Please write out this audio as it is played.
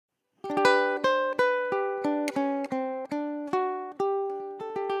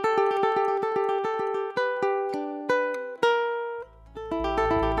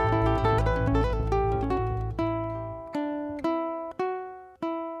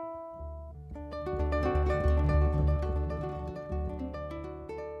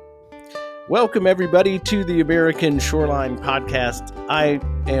Welcome, everybody, to the American Shoreline Podcast. I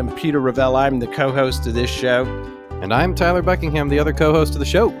am Peter Revell. I'm the co-host of this show. And I'm Tyler Buckingham, the other co-host of the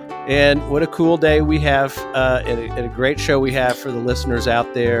show. And what a cool day we have, and a great show we have for the listeners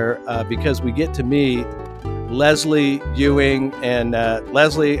out there, because we get to meet Leslie Ewing. And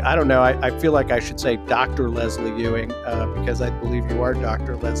Leslie, I don't know, I feel like I should say Dr. Leslie Ewing, because I believe you are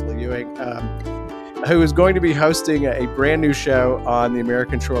Dr. Leslie Ewing, who is going to be hosting a brand new show on the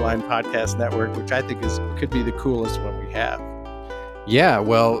American Shoreline Podcast Network, which I think could be the coolest one we have. Yeah,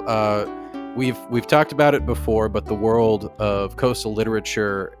 well, we've talked about it before, but the world of coastal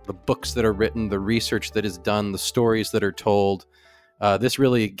literature, the books that are written, the research that is done, the stories that are told, this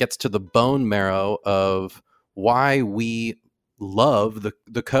really gets to the bone marrow of why we love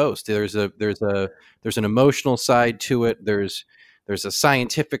the coast. There's an emotional side to it. There's a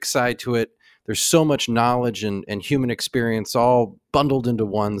scientific side to it. There's so much knowledge and human experience all bundled into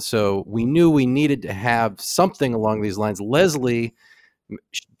one. So we knew we needed to have something along these lines. Leslie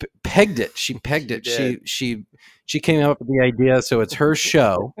pegged it. She pegged it. She came up with the idea. So it's her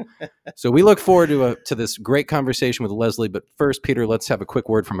show. So we look forward to this great conversation with Leslie. But first, Peter, let's have a quick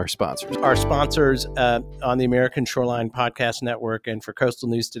word from our sponsors. Our sponsors on the American Shoreline Podcast Network and for Coastal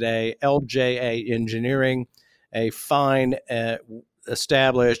News Today, LJA Engineering, a fine,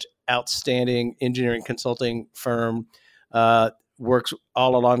 established, outstanding engineering consulting firm, works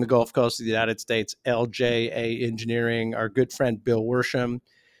all along the Gulf Coast of the United States. LJA Engineering. Our good friend Bill Worsham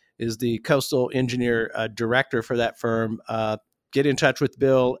is the coastal engineer director for that firm. Get in touch with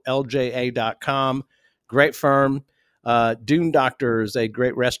Bill, lja.com. Great firm. Dune Doctors, a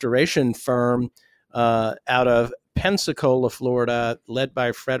great restoration firm out of Pensacola, Florida, led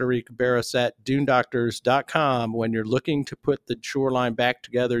by Frederic Barrasset. DuneDoctors.com. When you're looking to put the shoreline back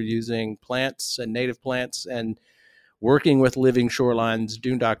together using plants and native plants and working with living shorelines,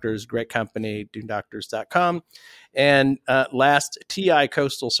 Dune Doctors, great company, DuneDoctors.com. And last, TI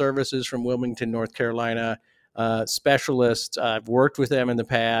Coastal Services from Wilmington, North Carolina. Specialists. I've worked with them in the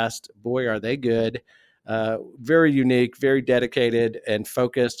past. Boy, are they good. Very unique, very dedicated and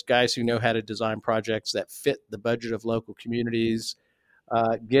focused guys who know how to design projects that fit the budget of local communities.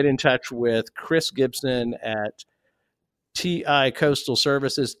 Get in touch with Chris Gibson at TI Coastal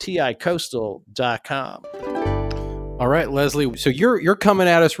Services, ticoastal.com. All right, Leslie. So you're coming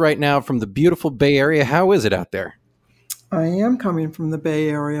at us right now from the beautiful Bay Area. How is it out there? I am coming from the Bay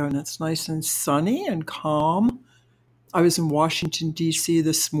Area, and it's nice and sunny and calm. I was in Washington, D.C.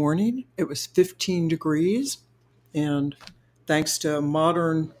 this morning. It was 15 degrees, and thanks to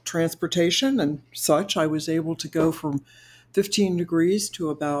modern transportation and such, I was able to go from 15 degrees to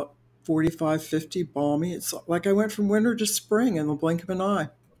about 45, 50, balmy. It's like I went from winter to spring in the blink of an eye,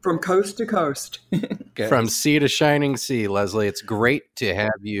 from coast to coast. From sea to shining sea, Leslie. It's great to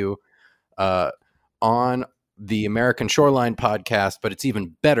have you on the American Shoreline Podcast, but it's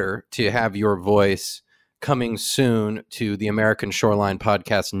even better to have your voice coming soon to the American Shoreline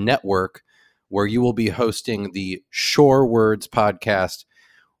Podcast Network, where you will be hosting the Shore Words podcast.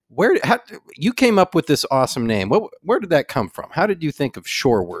 You came up with this awesome name. Where did that come from? How did you think of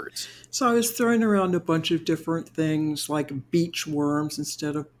Shore Words? So I was throwing around a bunch of different things like beach worms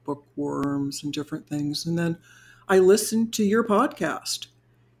instead of bookworms and different things. And then I listened to your podcast.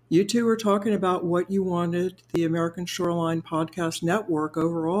 You two were talking about what you wanted the American Shoreline Podcast Network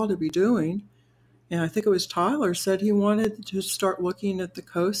overall to be doing. And I think it was Tyler said he wanted to start looking at the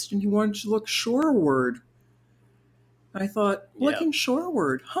coast and he wanted to look shoreward. I thought, looking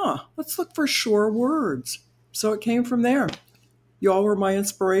shoreward, let's look for shore words. So it came from there. Y'all were my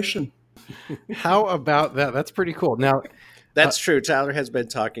inspiration. How about that? That's pretty cool. Now, that's true. Tyler has been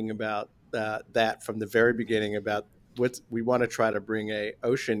talking about that from the very beginning about we want to try to bring a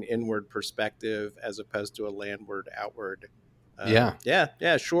ocean inward perspective as opposed to a landward outward.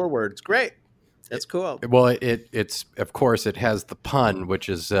 Shore words. Great. That's cool. Well, it's of course it has the pun, which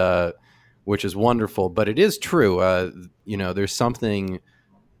is wonderful, but it is true. There's something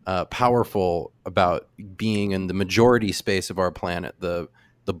powerful about being in the majority space of our planet, the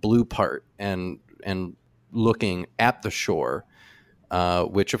blue part, and looking at the shore,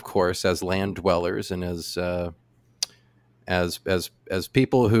 which of course, as land dwellers and as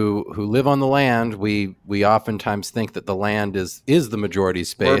people who live on the land, we oftentimes think that the land is the majority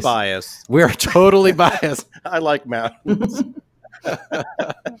space. We're biased. We're totally biased. I like mountains.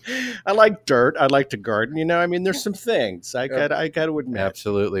 I like dirt. I like to garden. There's some things I got to admit.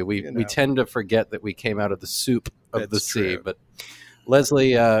 Absolutely. We tend to forget that we came out of the soup of the sea. True. But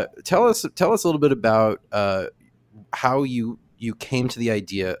Leslie, tell us a little bit about how you came to the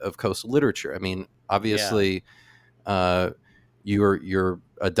idea of coastal literature. I mean, obviously, you're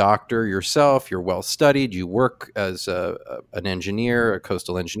a doctor yourself. You're well studied. You work as an engineer, a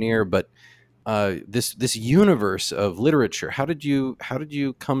coastal engineer. But this universe of literature, how did you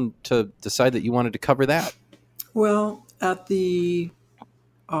come to decide that you wanted to cover that? Well, at the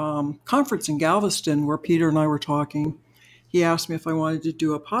conference in Galveston where Peter and I were talking, he asked me if I wanted to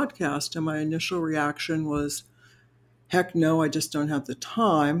do a podcast, and my initial reaction was, heck no, I just don't have the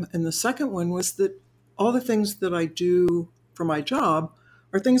time. And the second one was that all the things that I do for my job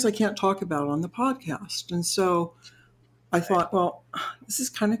are things I can't talk about on the podcast. And so I thought, well, this is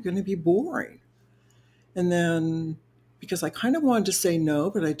kind of going to be boring. And then, because I kind of wanted to say no,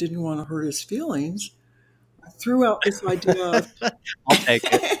 but I didn't want to hurt his feelings, I threw out this idea of I'll take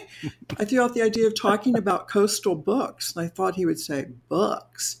it. I threw out the idea of talking about coastal books. And I thought he would say,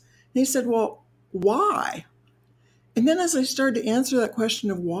 books. And he said, well, why? And then as I started to answer that question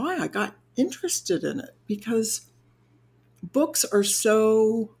of why, I got interested in it, because books are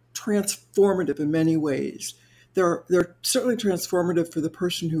so transformative in many ways. They're certainly transformative for the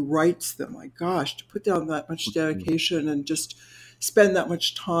person who writes them. My gosh, to put down that much dedication and just spend that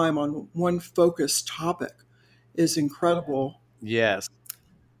much time on one focused topic is incredible. Yes.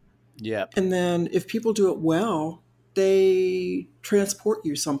 Yeah. And then if people do it well, they transport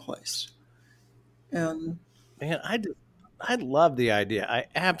you someplace. And Man, I love the idea. I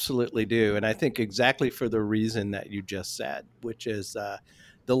absolutely do. And I think exactly for the reason that you just said, which is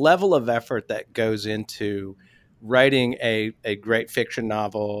the level of effort that goes into writing a great fiction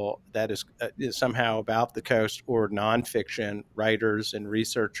novel that is somehow about the coast, or nonfiction writers and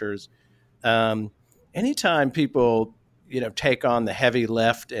researchers. Anytime people, take on the heavy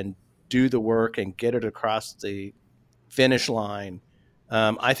lift and do the work and get it across the finish line,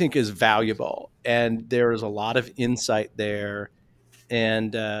 I think is valuable. And there is a lot of insight there.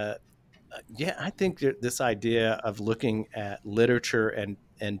 And I think this idea of looking at literature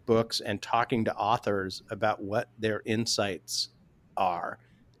and books and talking to authors about what their insights are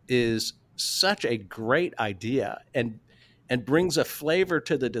is such a great idea, and brings a flavor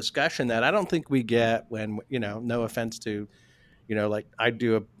to the discussion that I don't think we get when, no offense to, like I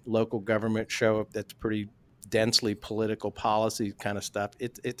do a local government show that's pretty densely political policy kind of stuff.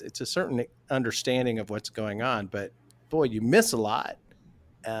 It's a certain understanding of what's going on, but boy, you miss a lot.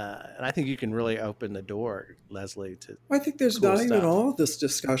 And I think you can really open the door, Leslie, to I think there's cool value in stuff. all of this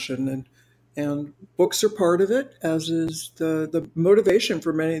discussion, and books are part of it, as is the motivation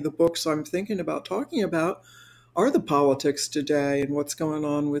for many of the books I'm thinking about talking about are the politics today and what's going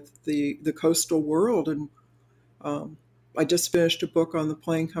on with the coastal world. And I just finished a book on the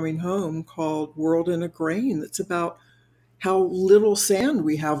plane coming home called World in a Grain, that's about how little sand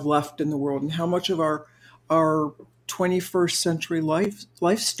we have left in the world and how much of our 21st century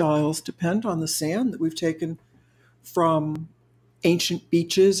lifestyles depend on the sand that we've taken from ancient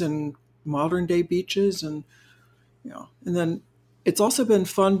beaches and modern day beaches. And and then it's also been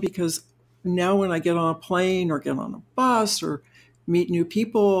fun because now when I get on a plane or get on a bus or meet new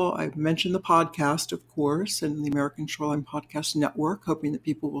people, I mention the podcast, of course, and the American Shoreline Podcast Network, hoping that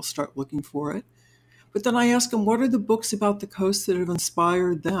people will start looking for it. But then I ask them, what are the books about the coast that have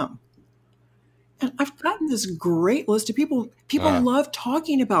inspired them? And I've gotten this great list of people. People love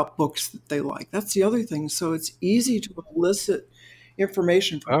talking about books that they like. That's the other thing. So it's easy to elicit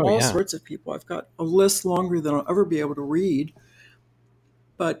information from all sorts of people. I've got a list longer than I'll ever be able to read.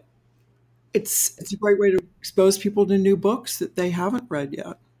 But it's a great way to expose people to new books that they haven't read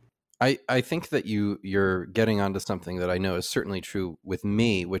yet. I think that you're getting onto something that I know is certainly true with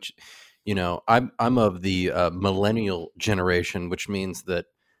me, which, I'm of the millennial generation, which means that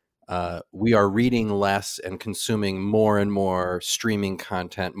we are reading less and consuming more and more streaming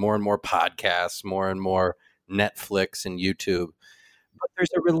content, more and more podcasts, more and more Netflix and YouTube. But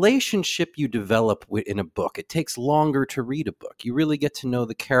there's a relationship you develop in a book. It takes longer to read a book. You really get to know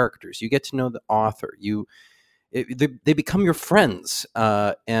the characters. You get to know the author. They become your friends,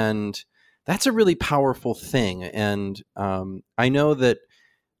 and that's a really powerful thing. And I know that.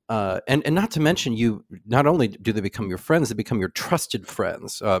 And not to mention, not only do they become your friends, they become your trusted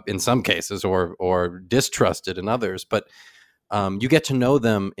friends in some cases, or distrusted in others. But you get to know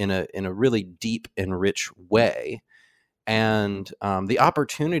them in a really deep and rich way, and the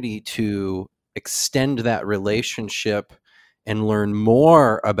opportunity to extend that relationship and learn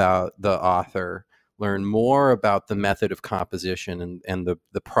more about the author, learn more about the method of composition and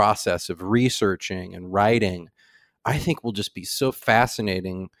the process of researching and writing, I think will just be so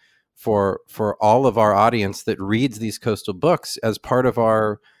fascinating for all of our audience that reads these coastal books as part of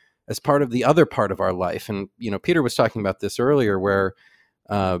the other part of our life. And Peter was talking about this earlier, where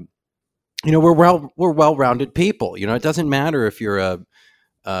we're well-rounded people. It doesn't matter if you're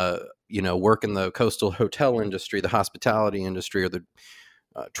work in the coastal hotel industry, the hospitality industry, or the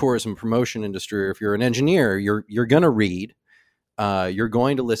tourism promotion industry, or if you're an engineer, you're going to read, you're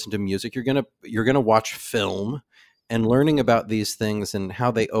going to listen to music, you're going to watch film, and learning about these things and how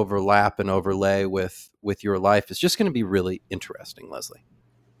they overlap and overlay with your life is just going to be really interesting, Leslie.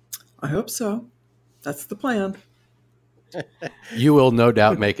 I hope so. That's the plan. You will no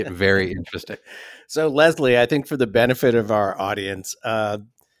doubt make it very interesting. So, Leslie, I think for the benefit of our audience,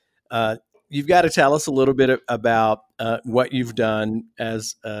 you've got to tell us a little bit about what you've done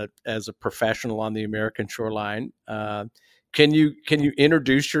as a professional on the American shoreline. Can you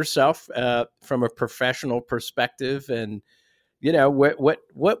introduce yourself from a professional perspective, and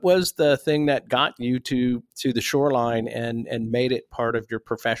what was the thing that got you to the shoreline and made it part of your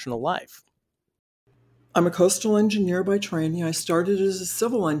professional life? I'm a coastal engineer by training. I started as a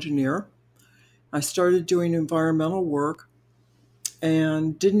civil engineer. I started doing environmental work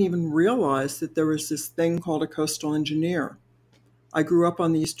and didn't even realize that there was this thing called a coastal engineer. I grew up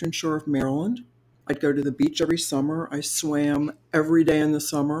on the eastern shore of Maryland. I'd go to the beach every summer. I swam every day in the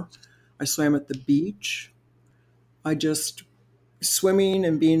summer. I swam at the beach. Swimming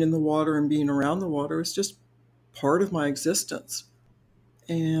and being in the water and being around the water was just part of my existence.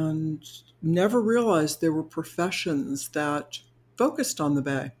 And never realized there were professions that focused on the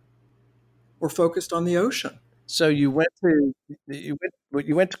bay or focused on the ocean. So you went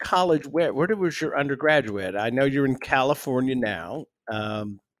to college. Where was your undergraduate? I know you're in California now,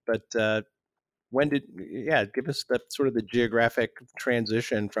 but when give us the geographic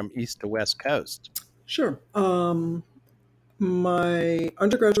transition from east to west coast. Sure. My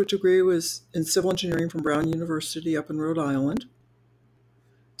undergraduate degree was in civil engineering from Brown University up in Rhode Island.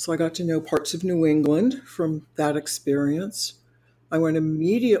 So I got to know parts of New England from that experience. I went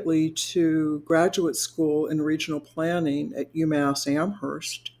immediately to graduate school in regional planning at UMass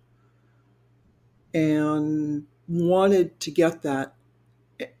Amherst and wanted to get that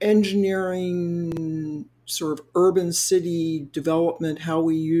engineering, sort of urban city development, how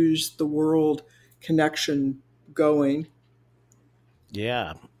we use the world connection going.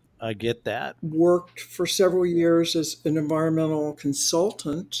 Yeah, I get that. Worked for several years as an environmental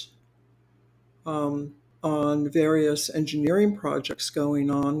consultant on various engineering projects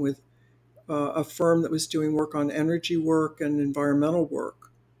going on with a firm that was doing work on energy work and environmental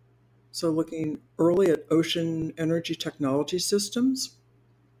work. So looking early at ocean energy technology systems.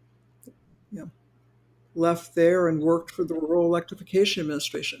 Yeah. Left there and worked for the Rural Electrification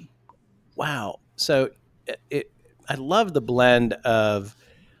Administration. Wow. So I love the blend of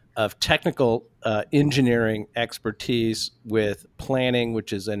technical engineering expertise with planning,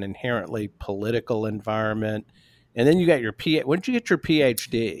 which is an inherently political environment. And then you got your PhD. When did you get your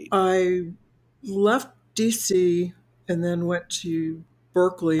PhD? I left DC and then went to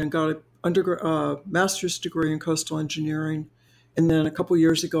Berkeley and got a master's degree in coastal engineering. And then a couple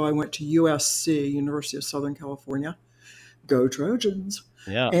years ago, I went to USC, University of Southern California. Go Trojans.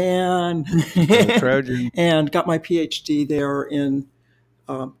 Yeah. And, Go Trojans. And got my PhD there in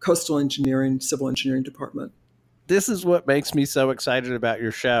coastal engineering, civil engineering department. This is what makes me so excited about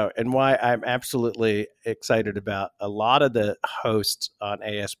your show and why I'm absolutely excited about a lot of the hosts on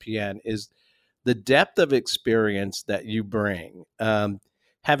ASPN is the depth of experience that you bring.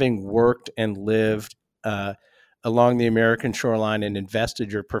 Having worked and lived along the American shoreline and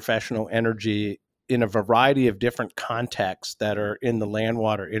invested your professional energy in a variety of different contexts that are in the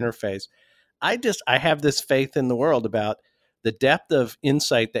land-water interface, I have this faith in the world about the depth of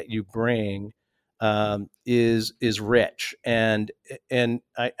insight that you bring is rich. And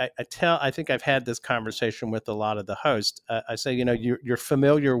I think I've had this conversation with a lot of the hosts. I say, you're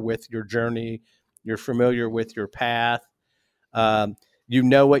familiar with your journey, you're familiar with your path. You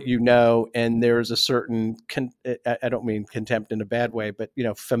know what you know, and there's a certain, I don't mean contempt in a bad way, but,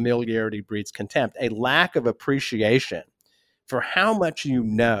 familiarity breeds contempt, a lack of appreciation for how much you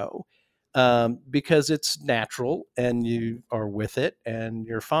know, because it's natural and you are with it and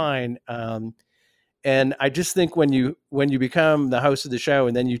you're fine. And I just think when you become the host of the show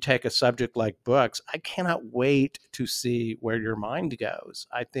and then you take a subject like books, I cannot wait to see where your mind goes.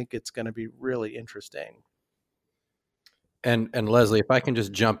 I think it's going to be really interesting. And Leslie, if I can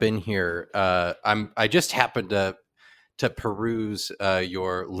just jump in here, I just happened to peruse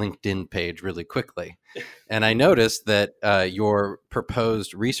your LinkedIn page really quickly, and I noticed that your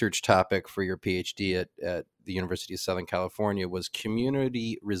proposed research topic for your PhD at the University of Southern California was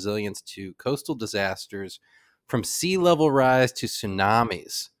community resilience to coastal disasters from sea level rise to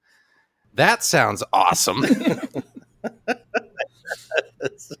tsunamis. That sounds awesome.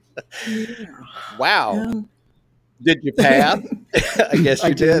 Wow. Did you pass? I guess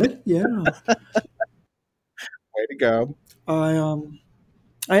you did. Yeah. Way to go.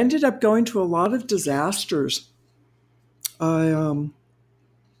 I ended up going to a lot of disasters. I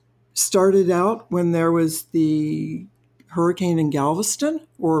started out when there was the hurricane in Galveston,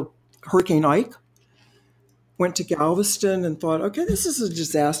 or Hurricane Ike. Went to Galveston and thought, okay, this is a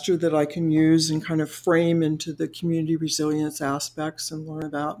disaster that I can use and kind of frame into the community resilience aspects and learn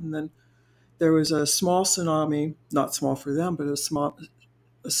about. And then there was a small tsunami, not small for them, but a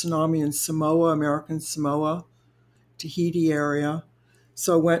tsunami in Samoa, American Samoa, Tahiti area.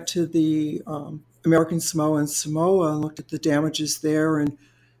 So I went to the American Samoa and Samoa and looked at the damages there, and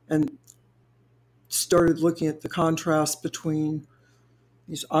started looking at the contrast between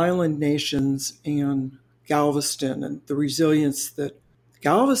these island nations and Galveston, and the resilience that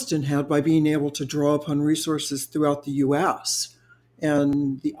Galveston had by being able to draw upon resources throughout the U.S.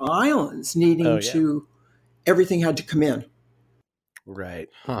 and the islands needing to, everything had to come in. Right.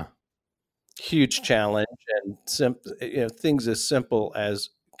 Huh. Huge challenge, and things as simple as,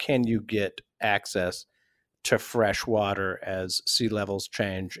 can you get access to fresh water as sea levels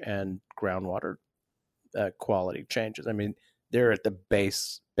change and groundwater quality changes? I mean, they're at the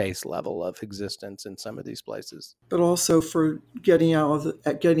base level of existence in some of these places. But also for getting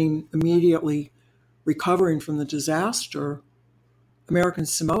immediately recovering from the disaster, American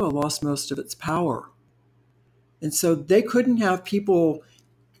Samoa lost most of its power. And so they couldn't have people,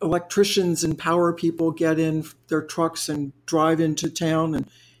 electricians and power people, get in their trucks and drive into town and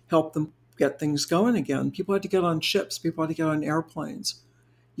help them get things going again. People had to get on ships. People had to get on airplanes.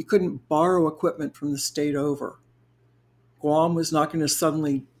 You couldn't borrow equipment from the state over. Guam was not going to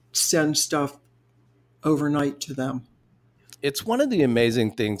suddenly send stuff overnight to them. It's one of the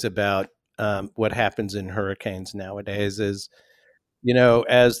amazing things about what happens in hurricanes nowadays is,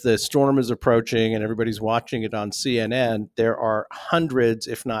 as the storm is approaching and everybody's watching it on CNN, there are hundreds,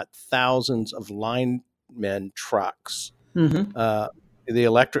 if not thousands, of linemen trucks. Mm-hmm. The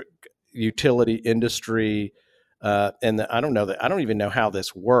electric utility industry, I don't even know how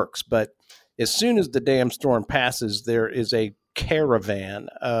this works, but as soon as the damn storm passes, there is a caravan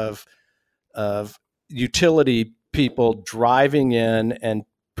of utility people driving in and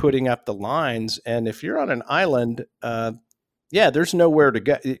putting up the lines. And if you're on an island, there's nowhere to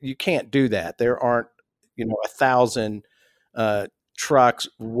go. You can't do that. There aren't, 1,000 trucks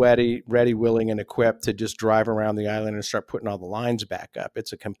ready, willing, and equipped to just drive around the island and start putting all the lines back up.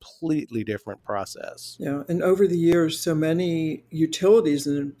 It's a completely different process. Yeah, and over the years, so many utilities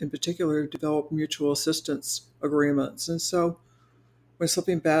in particular developed mutual assistance agreements. And so when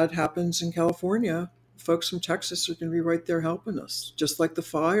something bad happens in California, folks from Texas are going to be right there helping us, just like the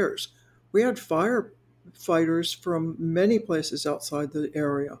fires. We had firefighters from many places outside the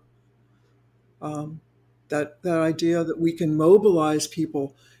area. That idea that we can mobilize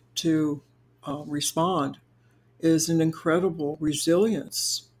people to respond is an incredible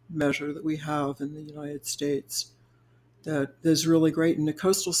resilience measure that we have in the United States that is really great. And the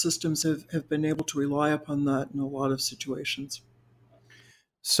coastal systems have been able to rely upon that in a lot of situations.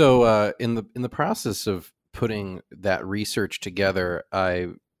 So in the process of putting that research together,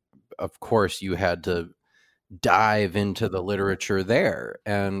 of course, you had to dive into the literature there.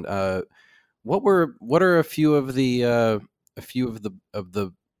 And what are a few of the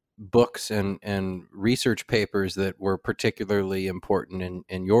books and research papers that were particularly important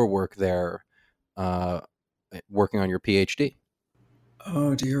in your work there, working on your PhD?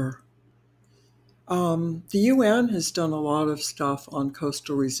 Oh dear. The UN has done a lot of stuff on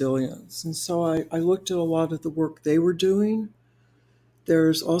coastal resilience, and so I looked at a lot of the work they were doing.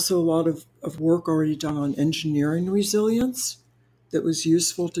 There's also a lot of work already done on engineering resilience that was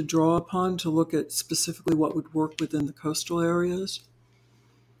useful to draw upon to look at specifically what would work within the coastal areas.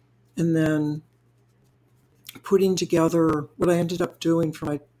 And then putting together, what I ended up doing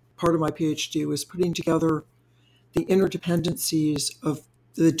for part of my PhD was putting together the interdependencies of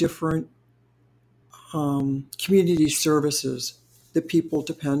the different community services that people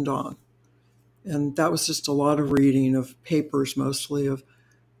depend on. And that was just a lot of reading of papers, mostly of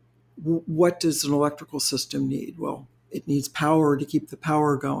what does an electrical system need? Well, it needs power to keep the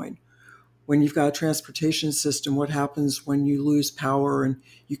power going. When you've got a transportation system, what happens when you lose power and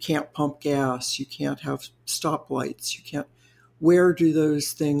you can't pump gas, you can't have stoplights, where do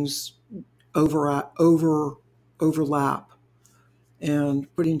those things overlap?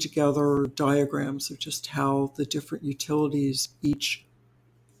 And putting together diagrams of just how the different utilities each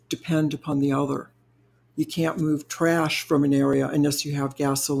depend upon the other. You can't move trash from an area unless you have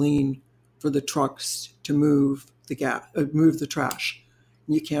gasoline for the trucks to move the trash.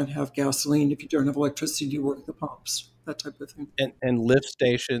 And you can't have gasoline if you don't have electricity to work the pumps. that type of thing. And lift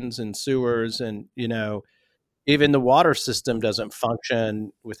stations and sewers, and even the water system doesn't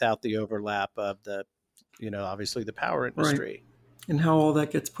function without the overlap of the obviously the power industry. Right. And how all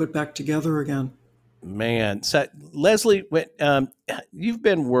that gets put back together again. Man, so Leslie, you've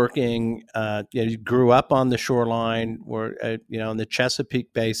been working. You grew up on the shoreline, or on the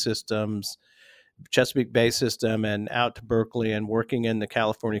Chesapeake Bay system, and out to Berkeley, and working in the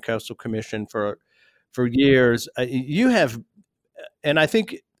California Coastal Commission for years. You have, and I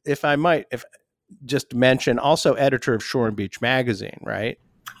think if just mention, also editor of Shore and Beach magazine, right?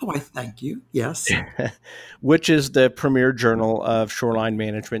 Oh, I thank you. Yes. Which is the premier journal of shoreline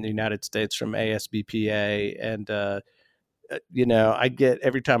management in the United States from ASBPA. And, I get,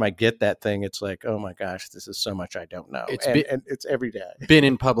 every time I get that thing, it's like, oh my gosh, this is so much I don't know. And it's every day. Been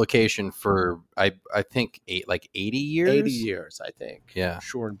in publication for, I think, 80 years? 80 years, I think. Yeah.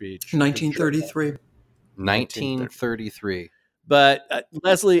 Shore and Beach. 1933. 1933. But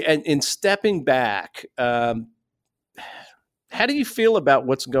Leslie, and in stepping back, how do you feel about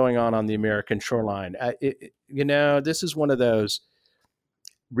what's going on the American shoreline? This is one of those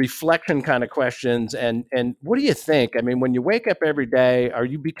reflection kind of questions. And what do you think? I mean, when you wake up every day, are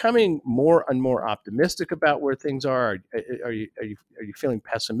you becoming more and more optimistic about where things are? Are you feeling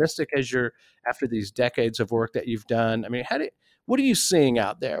pessimistic after these decades of work that you've done? I mean, what are you seeing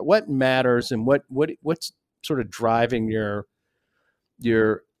out there? What matters, and what's sort of driving your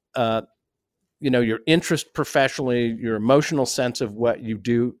interest professionally, your emotional sense of what you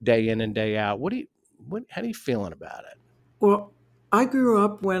do day in and day out? How are you feeling about it? Well, I grew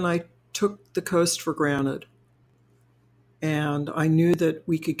up when I took the coast for granted. And I knew that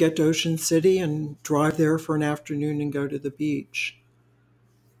we could get to Ocean City and drive there for an afternoon and go to the beach.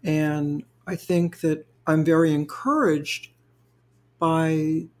 And I think that I'm very encouraged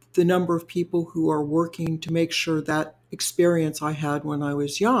by the number of people who are working to make sure that experience I had when I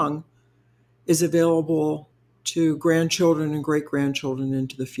was young is available to grandchildren and great-grandchildren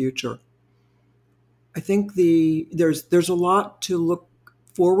into the future. I think there's a lot to look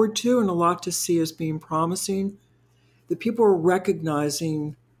forward to and a lot to see as being promising. The people are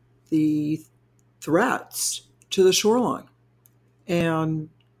recognizing the threats to the shoreline and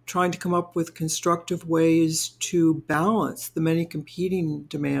trying to come up with constructive ways to balance the many competing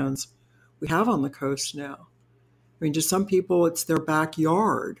demands we have on the coast now. I mean, to some people, it's their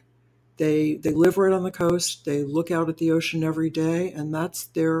backyard. They live right on the coast. They look out at the ocean every day, and that's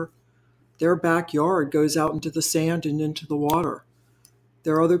their backyard goes out into the sand and into the water.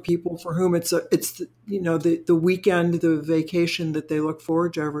 There are other people for whom it's the weekend, the vacation that they look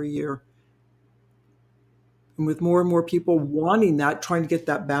forward to every year. And with more and more people wanting that, trying to get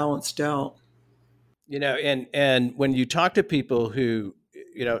that balanced out. And when you talk to people who,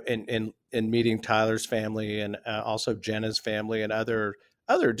 in meeting Tyler's family and also Jenna's family and other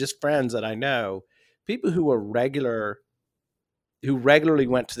just friends that I know, people who regularly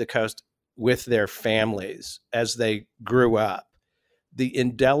went to the coast with their families as they grew up, the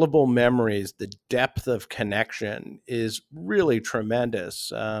indelible memories, the depth of connection is really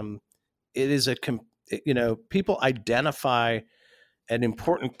tremendous. It is people identify at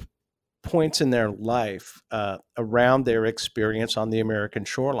important points in their life around their experience on the American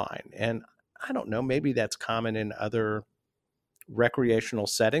shoreline. And I don't know, maybe that's common in other recreational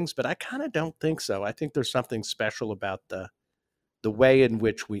settings, but I kind of don't think so. I think there's something special about the way in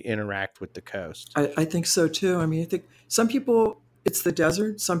which we interact with the coast. I think so too. I mean, I think some people it's the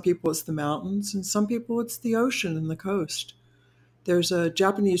desert, some people it's the mountains, and some people it's the ocean and the coast. There's a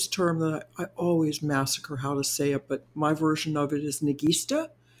Japanese term that I always massacre how to say it, but my version of it is nagista,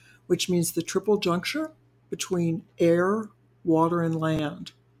 which means the triple juncture between air, water, and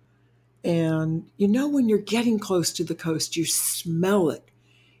land. And when you're getting close to the coast, you smell it.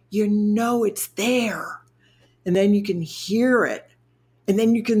 You know it's there. And then you can hear it. And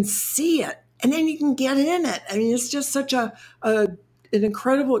then you can see it. And then you can get in it. I mean, it's just such an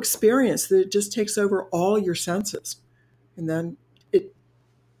incredible experience that it just takes over all your senses. And then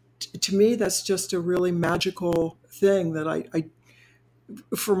to me, that's just a really magical thing that I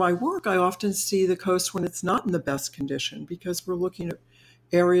for my work, I often see the coast when it's not in the best condition because we're looking at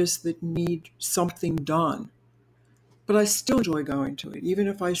areas that need something done. But I still enjoy going to it. Even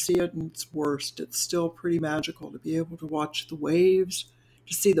if I see it in its worst, it's still pretty magical to be able to watch the waves,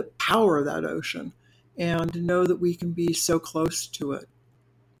 to see the power of that ocean, and to know that we can be so close to it.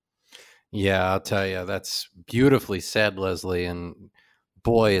 Yeah, I'll tell you, that's beautifully said, Leslie. And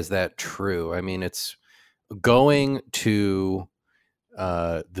boy, is that true. I mean, it's going to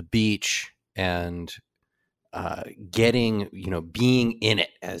the beach and getting, being in it,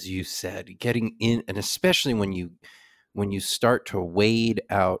 as you said, getting in, and especially when you when you start to wade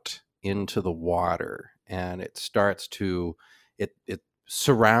out into the water and it starts to, it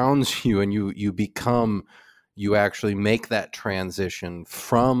surrounds you, and you actually make that transition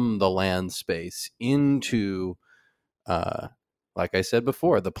from the land space into, like I said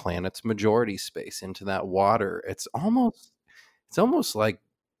before, the planet's majority space, into that water. It's almost like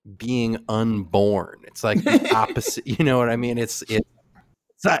being unborn. It's like the opposite. You know what I mean?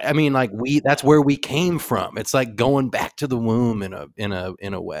 I mean, like that's where we came from. It's like going back to the womb in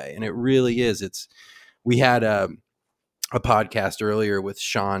a way. And it really is. We had a podcast earlier with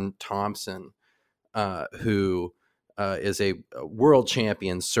Sean Thompson, who is a world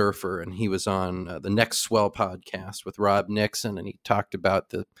champion surfer, and he was on the Next Swell podcast with Rob Nixon, and he talked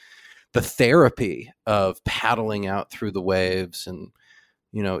about the therapy of paddling out through the waves, and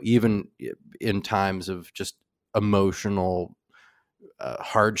even in times of just emotional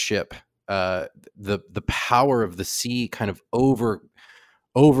hardship, the power of the sea kind of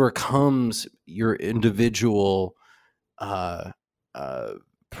overcomes your individual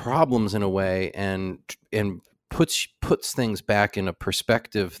problems in a way, and puts things back in a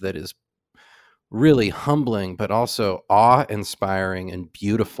perspective that is really humbling, but also awe-inspiring and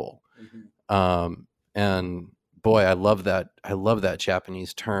beautiful. And boy, I love that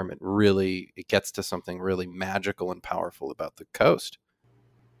Japanese term. It gets to something really magical and powerful about the coast.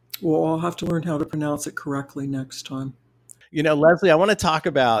 Well, I'll have to learn how to pronounce it correctly next time. Leslie, I want to talk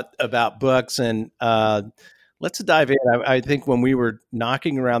about books, and let's dive in. I think when we were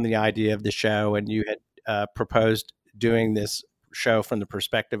knocking around the idea of the show, and you had proposed doing this show from the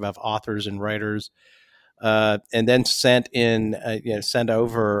perspective of authors and writers, and then sent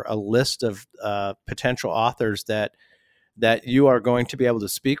over a list of potential authors that you are going to be able to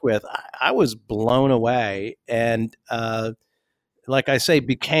speak with, I was blown away, and like I say,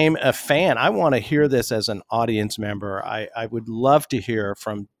 became a fan. I want to hear this as an audience member. I would love to hear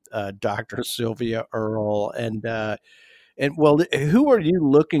from Dr. Sylvia Earle, and well, who are you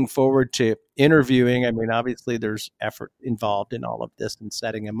looking forward to interviewing? I mean, obviously there's effort involved in all of this and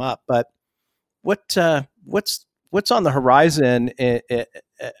setting them up, but what's on the horizon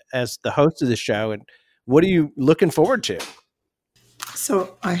as the host of the show, and what are you looking forward to?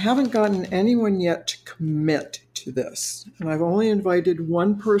 So I haven't gotten anyone yet to commit to this, and I've only invited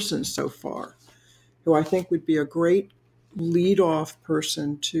one person so far, who I think would be a great lead-off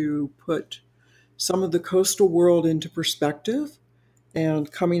person to put some of the coastal world into perspective,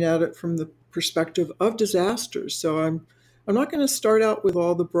 and coming at it from the perspective of disasters. So I'm not going to start out with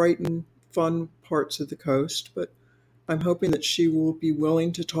all the bright and fun parts of the coast, but I'm hoping that she will be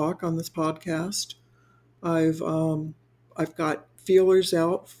willing to talk on this podcast. I've got feelers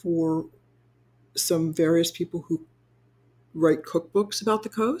out for some various people who write cookbooks about the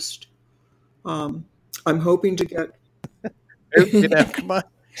coast. I'm hoping to get come on,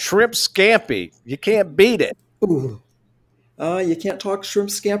 shrimp scampi. You can't beat it. Ooh. You can't talk shrimp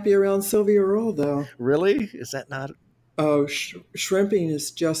scampi around Sylvia Earle, though. Really? Is that not? Oh, shrimping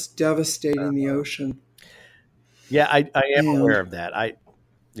is just devastating the ocean. Yeah, I am aware of that. I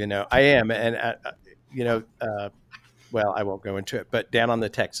am, and well, I won't go into it, but down on the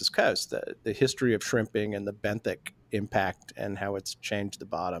Texas coast, the history of shrimping and the benthic impact and how it's changed the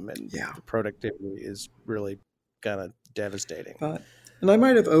bottom, and the productivity is really kind of devastating. And I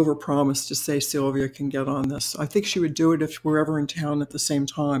might have overpromised to say Sylvia can get on this. I think she would do it if we're ever in town at the same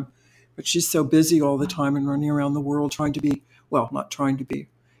time. But she's so busy all the time and running around the world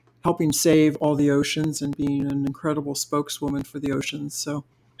helping save all the oceans and being an incredible spokeswoman for the oceans. So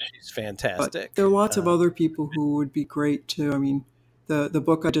she's fantastic. But there are lots of other people who would be great too. I mean, the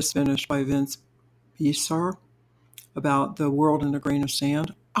book I just finished by Vince Pisar about the world in a grain of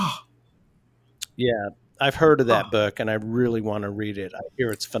sand. Yeah, I've heard of that book, and I really want to read it. I hear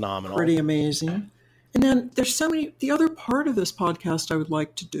it's phenomenal. Pretty amazing. And then there's so many. The other part of this podcast I would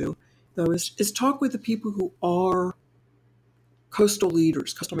like to do, though, is talk with the people who are coastal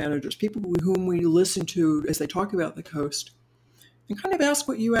leaders, coastal managers, people whom we listen to as they talk about the coast, and kind of ask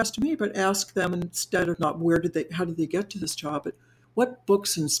what you asked me, but ask them instead of not how did they get to this job, but what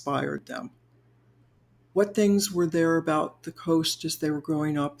books inspired them? What things were there about the coast as they were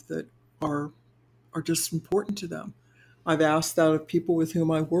growing up that are just important to them? I've asked that of people with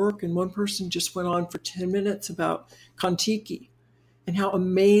whom I work, and one person just went on for 10 minutes about Kon-Tiki and how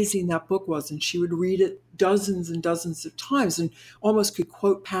amazing that book was, and she would read it dozens and dozens of times and almost could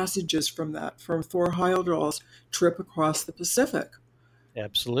quote passages from Thor Heyerdahl's trip across the Pacific.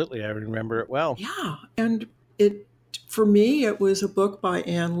 Absolutely, I remember it well. Yeah, and for me, it was a book by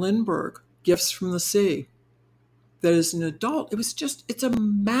Anne Lindbergh, Gifts from the Sea. that as an adult, it's a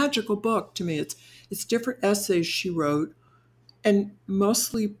magical book to me. It's different essays she wrote, and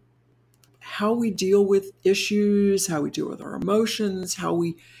mostly how we deal with issues, how we deal with our emotions, how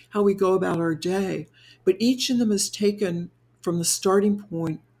we go about our day. But each of them is taken from the starting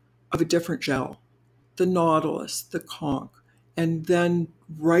point of a different gel, the Nautilus, the Conch, and then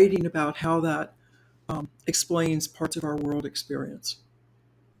writing about how that explains parts of our world experience.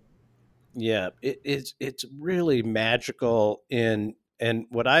 Yeah, it's really magical and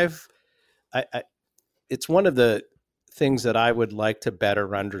what I it's one of the things that I would like to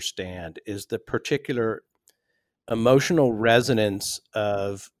better understand is the particular emotional resonance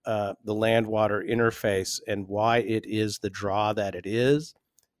of the land water interface and why it is the draw that it is,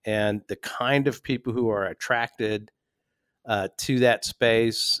 and the kind of people who are attracted to that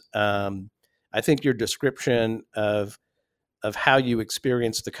space. I think your description of how you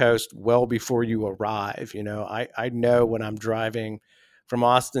experience the coast well before you arrive. You know, I know when I'm driving from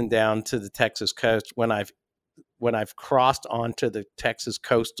Austin down to the Texas coast, when I've crossed onto the Texas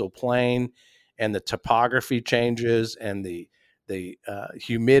coastal plain and the topography changes and the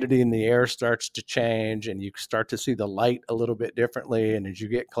humidity in the air starts to change and you start to see the light a little bit differently. And as you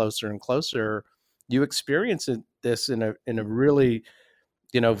get closer and closer, you experience this in a really,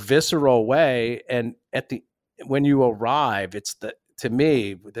 visceral way. And when you arrive, to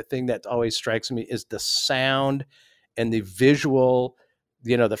me, the thing that always strikes me is the sound and the visual,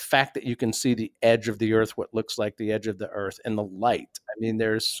 the fact that you can see the edge of the earth, what looks like the edge of the earth, and the light. I mean,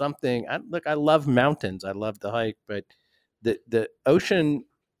 there's something, I love mountains. I love the hike, but the ocean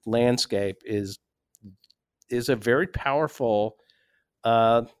landscape is a very powerful,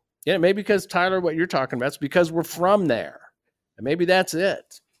 maybe because, Tyler, what you're talking about is because we're from there. And maybe that's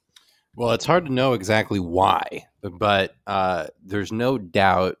it. Well, it's hard to know exactly why, but there's no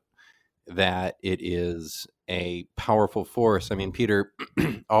doubt that it is a powerful force. I mean, Peter,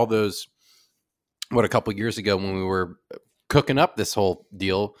 all those, a couple of years ago when we were cooking up this whole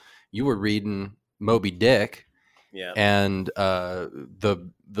deal, you were reading Moby Dick, and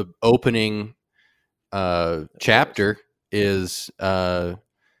the opening chapter is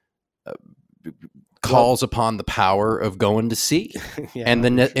calls upon the power of going to sea, and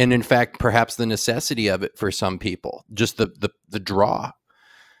and in fact, perhaps the necessity of it for some people, just the draw.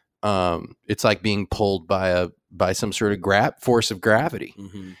 It's like being pulled by some sort of force of gravity.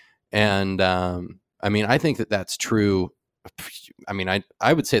 Mm-hmm. And I mean, I think that's true. I mean,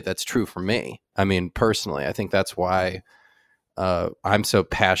 I would say that's true for me. I mean, personally, I think that's why I'm so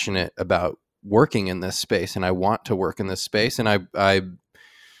passionate about working in this space, and I want to work in this space. And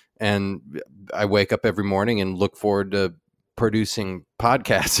I wake up every morning and look forward to producing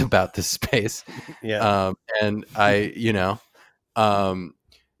podcasts about this space. And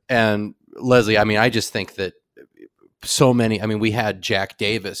and Leslie, I mean, I just think that so many, I mean, we had Jack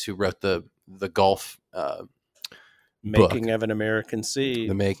Davis, who wrote the Gulf Making book, of an American Sea.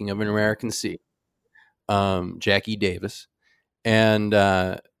 The Making of an American Sea. Jackie Davis. And,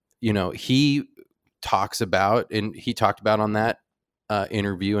 he talks about, and he talked about on that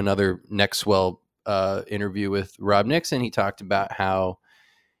interview, another Nextwell interview with Rob Nixon, he talked about how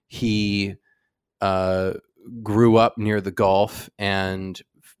he grew up near the Gulf and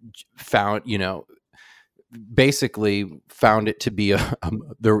found, basically found it to be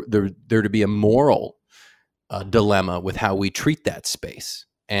there to be a moral dilemma with how we treat that space,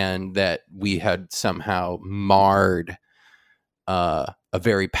 and that we had somehow marred a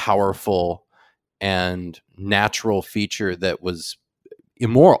very powerful and natural feature that was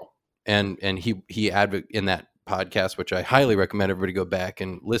immoral. And he advocated in that podcast, which I highly recommend everybody go back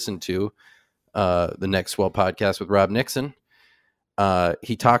and listen to, the Nextwell podcast with Rob Nixon.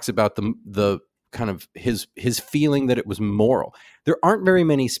 He talks about the kind of his feeling that it was moral. There aren't very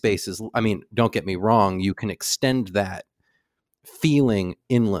many spaces. I mean, don't get me wrong, you can extend that feeling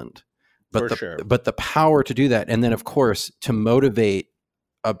inland, but but the power to do that, and then of course to motivate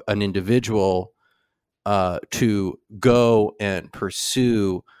an individual to go and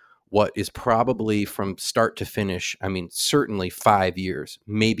pursue what is probably from start to finish, I mean, certainly 5 years,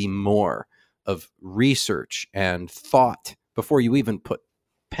 maybe more, of research and thought before you even put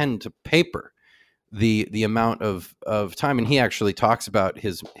pen to paper. The amount of time, and he actually talks about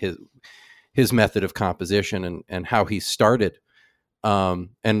his method of composition and how he started.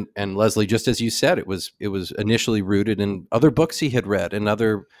 And Leslie, just as you said, it was initially rooted in other books he had read and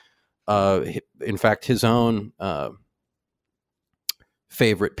other, in fact, his own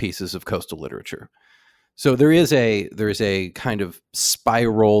favorite pieces of coastal literature. So there is a kind of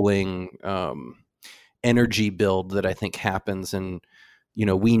spiraling energy build that I think happens, and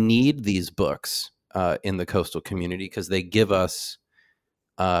we need these books in the coastal community, because they give us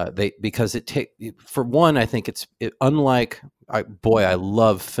because it take for one, I think unlike I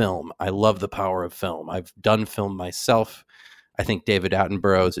love film. I love the power of film. I've done film myself. I think David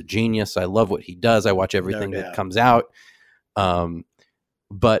Attenborough is a genius. I love what he does. I watch everything that comes out.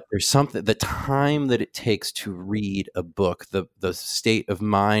 But there's something, the time that it takes to read a book, the state of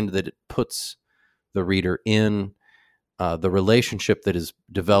mind that it puts the reader in, the relationship that is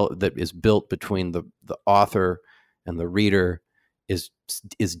developed, that is built between the author and the reader is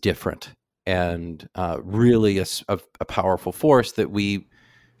different, and really a powerful force that we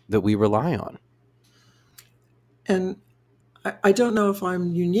rely on. And I don't know if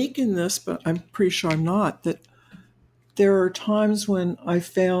I'm unique in this, but I'm pretty sure I'm not, that there are times when I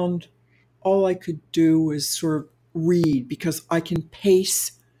found all I could do was sort of read, because I can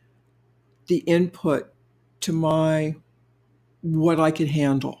pace the input to what I could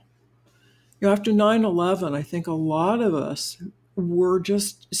handle. After 9/11, I think a lot of us were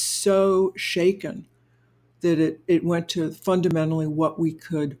just so shaken that it went to fundamentally what we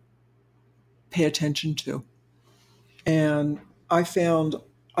could pay attention to. And I found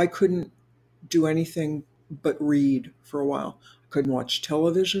I couldn't do anything but read for a while. I couldn't watch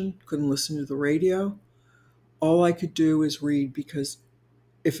television, couldn't listen to the radio. All I could do is read, because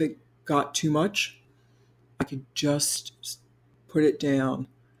if it got too much, I could just put it down.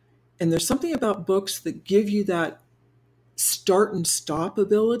 And there's something about books that give you that start and stop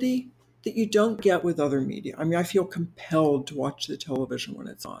ability that you don't get with other media. I mean, I feel compelled to watch the television when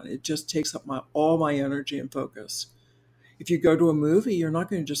it's on. It just takes up all my energy and focus. If you go to a movie, you're not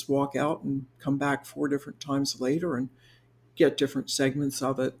going to just walk out and come back 4 different times later and get different segments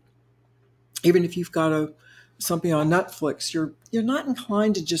of it. Even if you've got something on Netflix, you're not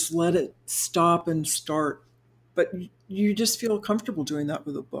inclined to just let it stop and start, but you just feel comfortable doing that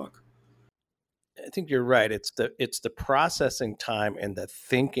with a book. I think you're right. It's the processing time and the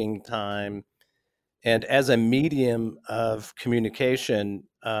thinking time. And as a medium of communication,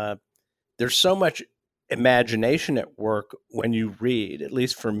 there's so much imagination at work when you read, at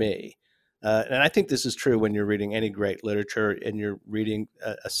least for me. And I think this is true when you're reading any great literature and you're reading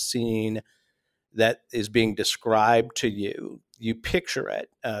a scene that is being described to you. You picture it.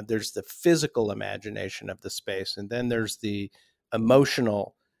 There's the physical imagination of the space, and then there's the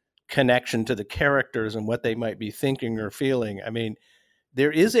emotional connection to the characters and what they might be thinking or feeling. I mean,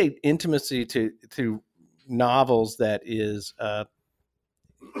 there is a intimacy to novels that is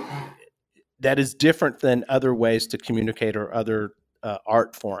different than other ways to communicate or other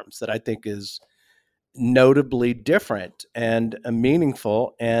art forms that I think is notably different and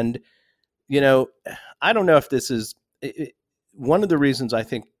meaningful. And, I don't know if this is one of the reasons I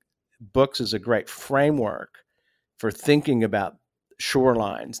think books is a great framework for thinking about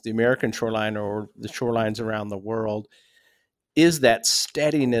shorelines, the American shoreline or the shorelines around the world, is that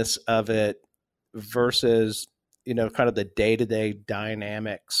steadiness of it versus, kind of the day-to-day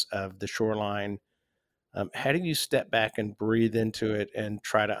dynamics of the shoreline. How do you step back and breathe into it and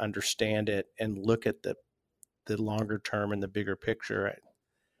try to understand it and look at the longer term and the bigger picture?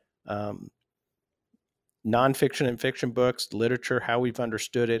 Nonfiction and fiction books, literature, how we've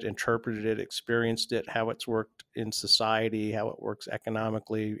understood it, interpreted it, experienced it, how it's worked in society, how it works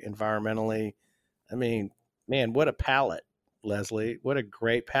economically, environmentally. I mean, man, what a palette, Leslie. What a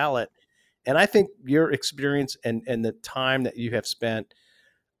great palette. And I think your experience and the time that you have spent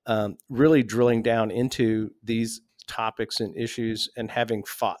really drilling down into these topics and issues and having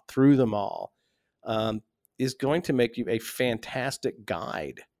fought through them all is going to make you a fantastic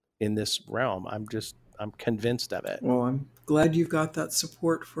guide in this realm. I'm convinced of it. Well, I'm glad you've got that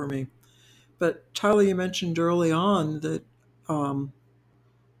support for me. But Tyler, you mentioned early on that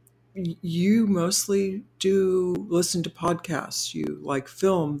you mostly do listen to podcasts. You like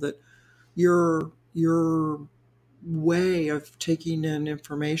film, that your way of taking in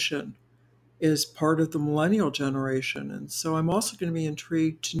information is part of the millennial generation. And so I'm also going to be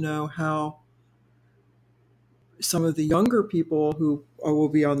intrigued to know how some of the younger people who will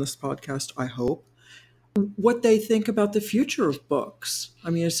be on this podcast, I hope, what they think about the future of books. I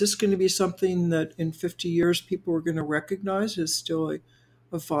mean, is this going to be something that in 50 years people are going to recognize as still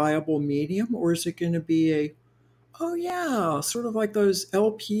a viable medium? Or is it going to be sort of like those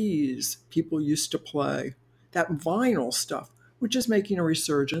LPs people used to play, that vinyl stuff, which is making a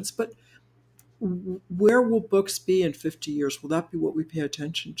resurgence. But where will books be in 50 years? Will that be what we pay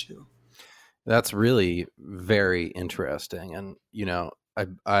attention to? That's really very interesting. And,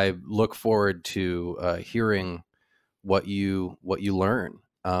 I look forward to hearing what you learn.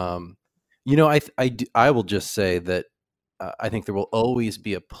 I will just say that I think there will always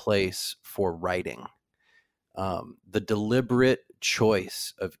be a place for writing. The deliberate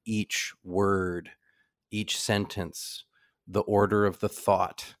choice of each word, each sentence, the order of the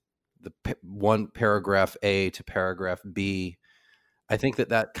thought, the one paragraph A to paragraph B. I think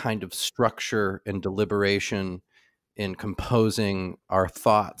that kind of structure and deliberation in composing our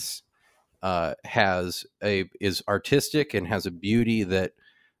thoughts is artistic and has a beauty that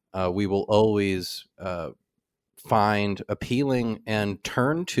we will always find appealing and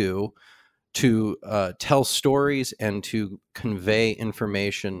turn to tell stories and to convey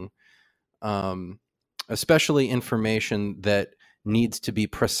information, especially information that needs to be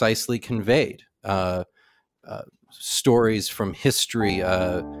precisely conveyed. Stories from history,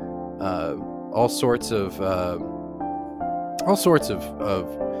 all sorts of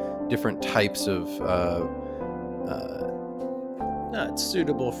different types of. No, it's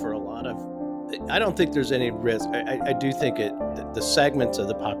suitable for a lot of. I don't think there's any risk. I do think the segments of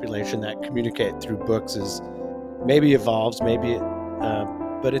the population that communicate through books is maybe evolves, maybe,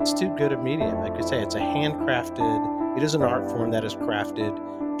 but it's too good a medium. Like I say, it's a handcrafted. It is an art form that is crafted,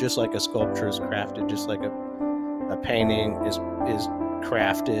 just like a sculpture is crafted, just like a painting is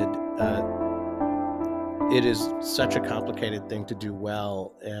crafted. It is such a complicated thing to do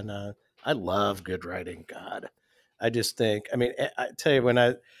well, and I love good writing. God, I just think. I mean, I tell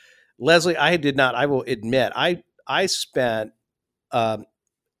you, Leslie, I will admit, I spent a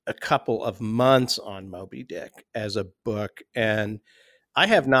couple of months on Moby Dick as a book, and I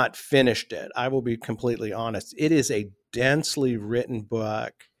have not finished it. I will be completely honest. It is a densely written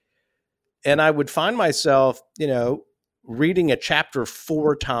book, and I would find myself, reading a chapter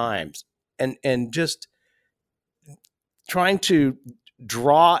 4 times and just trying to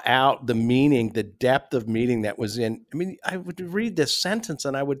draw out the meaning, the depth of meaning that was in. I mean, I would read this sentence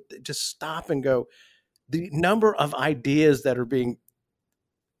and I would just stop and go, the number of ideas that are being,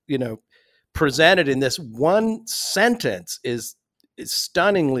 presented in this one sentence is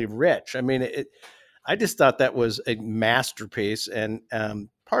stunningly rich. I mean, I just thought that was a masterpiece. And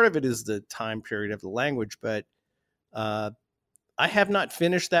part of it is the time period of the language, but I have not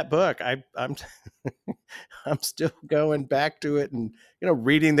finished that book. I'm I'm still going back to it and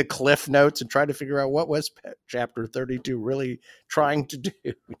reading the cliff notes and trying to figure out what was chapter 32 really trying to do.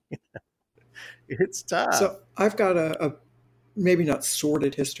 It's tough. So I've got a maybe not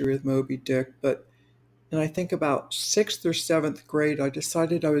sordid history with Moby Dick, but and I think about 6th or 7th grade, I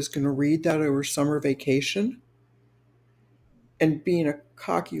decided I was going to read that over summer vacation. And being a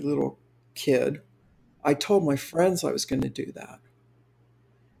cocky little kid, I told my friends I was going to do that.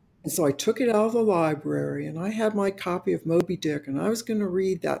 And so I took it out of the library and I had my copy of Moby Dick and I was going to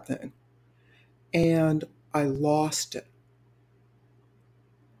read that thing. And I lost it.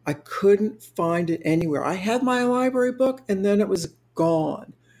 I couldn't find it anywhere. I had my library book and then it was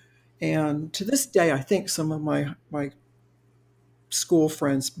gone. And to this day, I think some of my school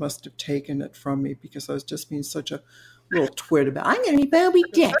friends must have taken it from me because I was just being such a little twit about, I'm going to read Moby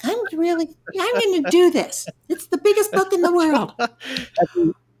Dick. I'm going to do this. It's the biggest book in the world.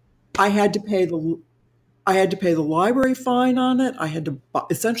 I had to pay the library fine on it. I had to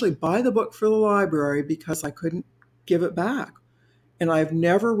essentially buy the book for the library because I couldn't give it back. And I've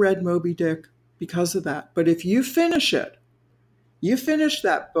never read Moby Dick because of that. But if you finish it, you finish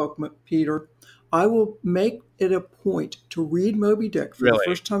that book, Peter, I will make it a point to read Moby Dick for the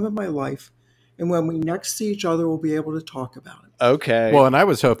first time in my life. And when we next see each other, we'll be able to talk about it. Okay. Well, and I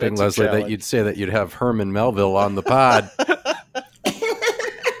was hoping, Leslie, that you'd say that you'd have Herman Melville on the pod.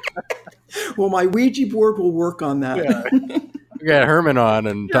 Well, my Ouija board will work on that. Yeah. We got Herman on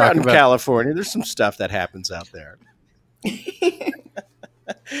and talk about California. There's some stuff that happens out there.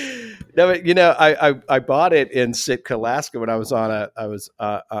 No, but, I bought it in Sitka, Alaska when I was on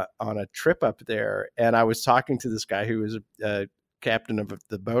a trip up there, and I was talking to this guy who was a captain of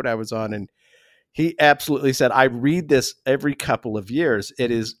the boat I was on, and he absolutely said, "I read this every couple of years. It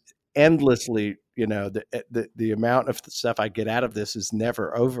is endlessly, the amount of stuff I get out of this is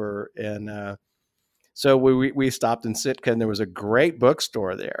never over." And so we stopped in Sitka, and there was a great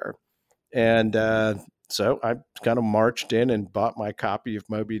bookstore there, and so I kind of marched in and bought my copy of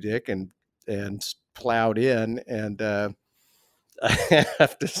Moby Dick and plowed in. And I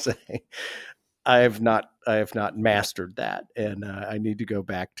have to say, I have not mastered that, and I need to go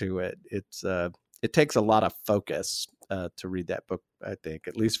back to it. It takes a lot of focus to read that book, I think,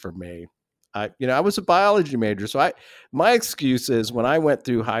 at least for me. I was a biology major, so my excuse is when I went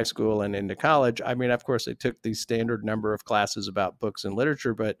through high school and into college, I mean, of course, I took the standard number of classes about books and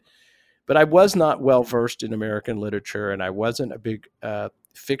literature, but I was not well versed in American literature, and I wasn't a big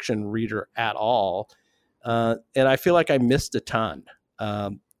fiction reader at all. And I feel like I missed a ton.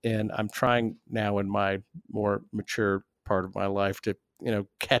 And I'm trying now in my more mature part of my life to,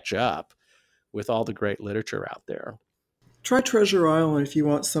 catch up with all the great literature out there. Try Treasure Island if you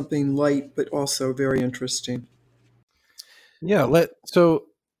want something light but also very interesting. Yeah. So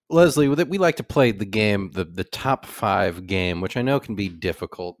Leslie, we like to play the game, the top 5 game, which I know can be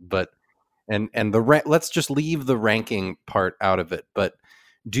difficult, but let's just leave the ranking part out of it. But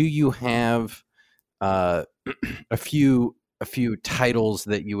do you have a few titles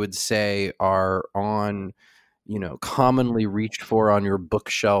that you would say are on, commonly reached for on your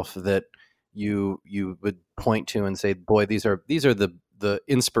bookshelf that you would point to and say, boy, these are the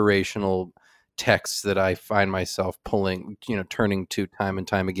inspirational texts that I find myself turning to time and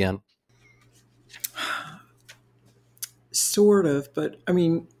time again? Sort of, but I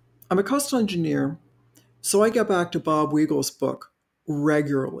mean, I'm a coastal engineer, so I go back to Bob Weagle's book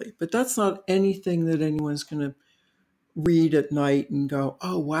regularly, but that's not anything that anyone's going to read at night and go,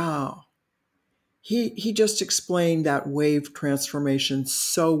 oh, wow. He just explained that wave transformation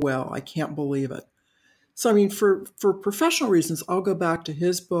so well. I can't believe it. So, I mean, for professional reasons, I'll go back to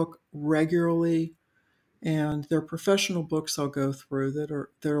his book regularly, and there are professional books I'll go through that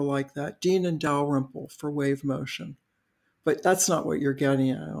are like that. Dean and Dalrymple for wave motion. But that's not what you're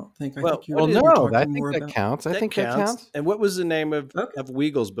getting at, I don't think. I think you're talking I think more that about counts. I think that counts. And what was the name of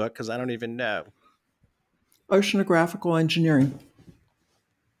Weagle's book? Because I don't even know. Oceanographical Engineering.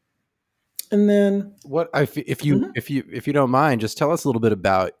 And then if you don't mind, just tell us a little bit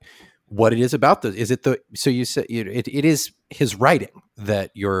about what it is about this. Is it so you said it is his writing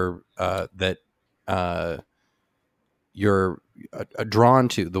that you're drawn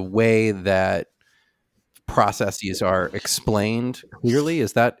to, the way that processes are explained clearly?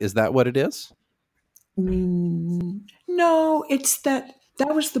 Is that what it is? No, it's that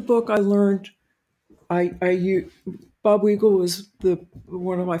was the book I learned. Bob Weagle was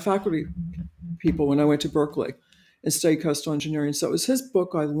one of my faculty people when I went to Berkeley and studied coastal engineering. So it was his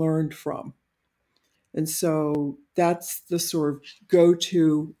book I learned from. And so that's the sort of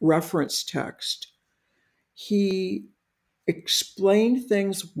go-to reference text. He explained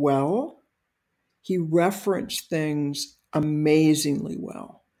things well. He referenced things amazingly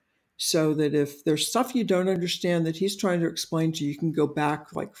well. So that if there's stuff you don't understand that he's trying to explain to you, you can go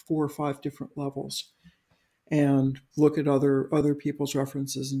back like 4 or 5 different levels and look at other people's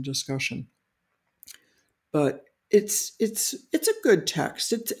references and discussion. But it's a good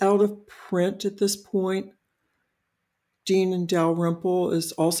text. It's out of print at this point. Dean and Dalrymple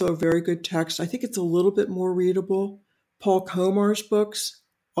is also a very good text. I think it's a little bit more readable. Paul Comar's books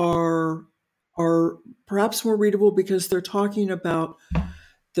are perhaps more readable because they're talking about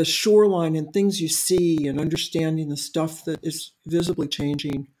the shoreline and things you see and understanding the stuff that is visibly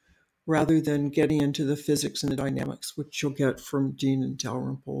changing rather than getting into the physics and the dynamics, which you'll get from Dean and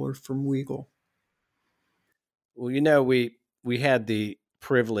Dalrymple or from Weagle. Well, we had the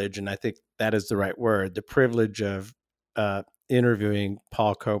privilege, and I think that is the right word, the privilege of interviewing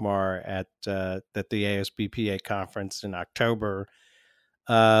Paul Comar at the ASBPA conference in October.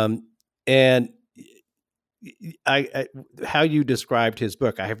 And how you described his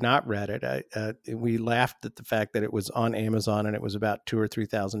book, I have not read it. We laughed at the fact that it was on Amazon and it was about $2,000 or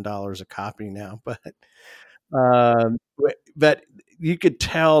 $3,000 a copy now, but you could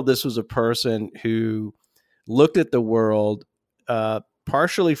tell this was a person who looked at the world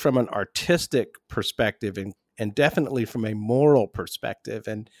partially from an artistic perspective and definitely from a moral perspective.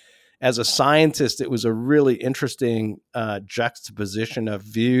 And as a scientist, it was a really interesting juxtaposition of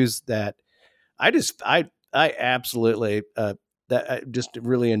views that I absolutely that I just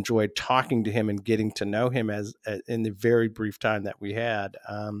really enjoyed talking to him and getting to know him as in the very brief time that we had.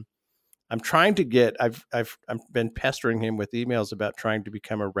 I'm trying to get. I've been pestering him with emails about trying to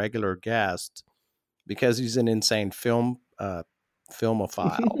become a regular guest because he's an insane filmophile,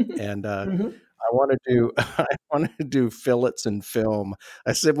 and I want to do fillets and film.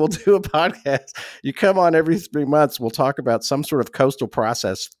 I said, we'll do a podcast. You come on every 3 months. We'll talk about some sort of coastal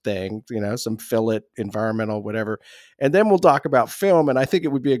process thing, some fillet, environmental, whatever. And then we'll talk about film. And I think it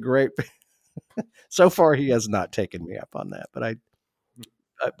would be a great, so far he has not taken me up on that, but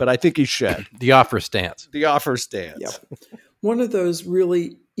I think he should. The offer stands. Yep. One of those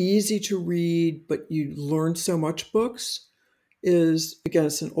really easy to read, but you learn so much books is, again,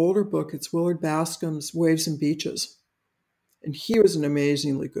 it's an older book. It's Willard Bascom's Waves and Beaches. And he was an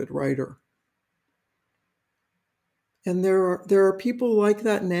amazingly good writer. And there are people like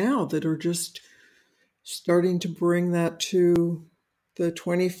that now that are just starting to bring that to the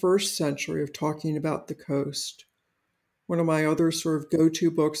 21st century of talking about the coast, one of my other sort of go-to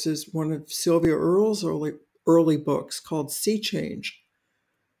books is one of Sylvia Earle's early books called Sea Change,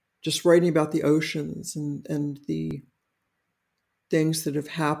 just writing about the oceans and the things that have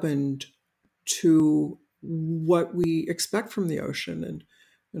happened to what we expect from the ocean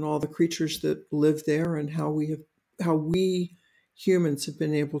and all the creatures that live there, and how we humans have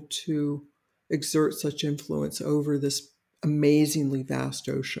been able to exert such influence over this amazingly vast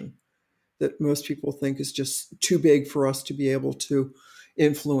ocean that most people think is just too big for us to be able to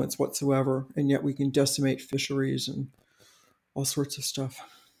influence whatsoever, and yet we can decimate fisheries and all sorts of stuff.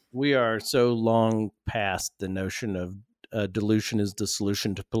 We are so long past the notion of dilution is the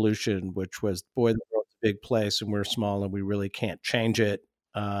solution to pollution, which was, boy, the world's a big place and we're small and we really can't change it.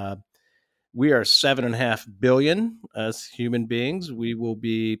 We are 7.5 billion as human beings. We will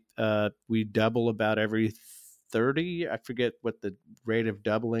be, we double about every 30. I forget what the rate of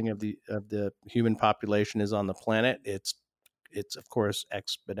doubling of the human population is on the planet. It's of course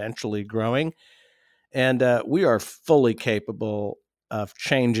exponentially growing, and we are fully capable of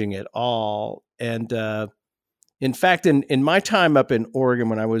changing it all. And in fact, in my time up in Oregon,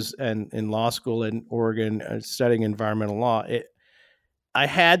 when I was in law school in Oregon studying environmental law, I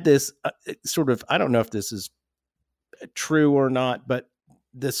had this sort of, I don't know if this is true or not, but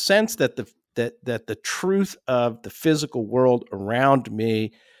the sense that the truth of the physical world around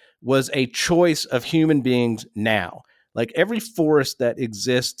me was a choice of human beings now. Like every forest that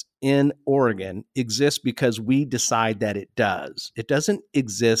exists in Oregon exists because we decide that it does. It doesn't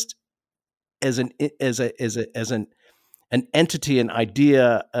exist as an entity, an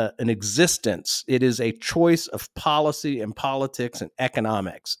idea, an existence. It is a choice of policy and politics and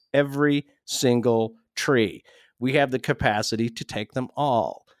economics. Every single tree. We have the capacity to take them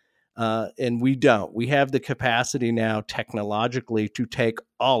all. And we don't. We have the capacity now technologically to take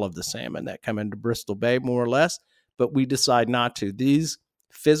all of the salmon that come into Bristol Bay, more or less, but we decide not to. These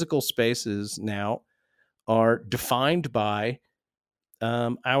physical spaces now are defined by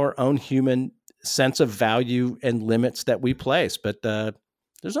our own human sense of value and limits that we place. But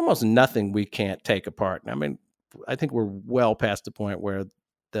there's almost nothing we can't take apart. I mean, I think we're well past the point where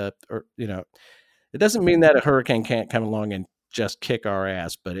it doesn't mean that a hurricane can't come along and just kick our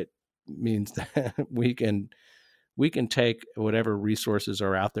ass, but it means that we can take whatever resources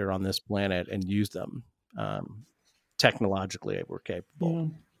are out there on this planet and use them. Technologically, we're capable. Yeah.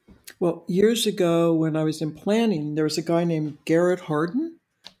 Well, years ago when I was in planning, there was a guy named Garrett Hardin.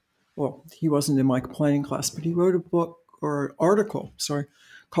 Well, he wasn't in my planning class, but he wrote a book or an article,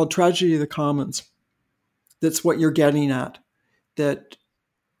 called Tragedy of the Commons. That's what you're getting at, that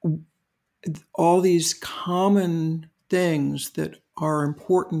all these common things that are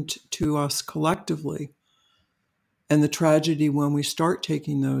important to us collectively, and the tragedy when we start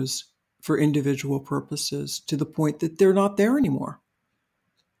taking those for individual purposes to the point that they're not there anymore.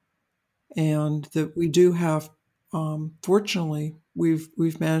 And that we do have, fortunately,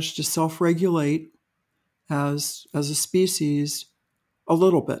 we've managed to self-regulate as a species a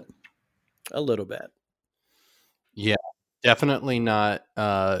little bit. Yeah, definitely not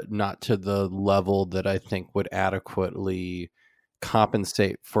to the level that I think would adequately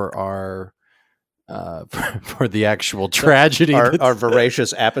compensate for our for the actual tragedy, our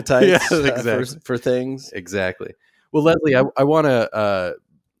voracious appetites exactly. For things. Exactly. Well, Leslie, I want to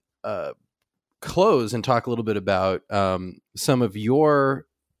close and talk a little bit about some of you're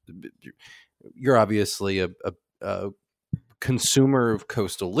obviously a consumer of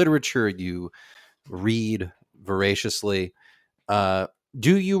coastal literature. You read voraciously. Do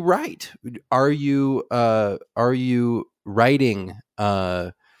you write? Are you writing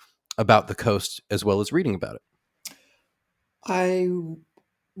about the coast as well as reading about it? I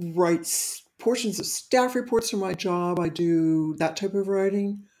write portions of staff reports for my job. I do that type of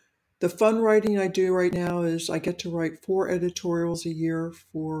writing. The fun writing I do right now is I get to write 4 editorials a year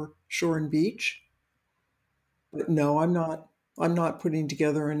for Shore and Beach. But no, I'm not putting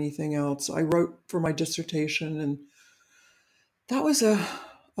together anything else. I wrote for my dissertation, and that was a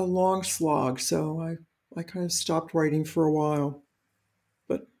long slog, so I kind of stopped writing for a while.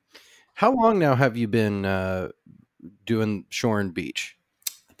 But how long now have you been doing Shore and Beach?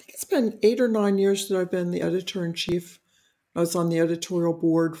 I think it's been 8 or 9 years that I've been the editor-in-chief. I was on the editorial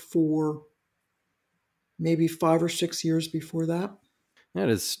board for maybe 5 or 6 years before that. That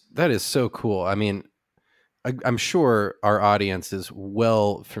is so cool. I mean, I'm sure our audience is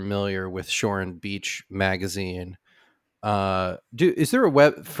well familiar with Shore and Beach magazine. Is there a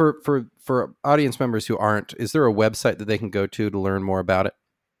web for audience members who aren't? Is there a website that they can go to learn more about it?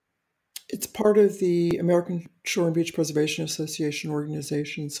 It's part of the American Shore and Beach Preservation Association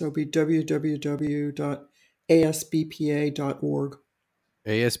organization, so it'd be www.ashpa.org. ASBPA.org.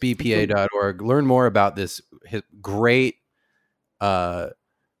 ASBPA.org. Learn more about this great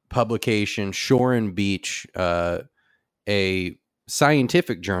publication, Shore and Beach, a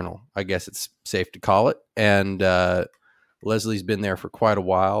scientific journal, I guess it's safe to call it. And Leslie's been there for quite a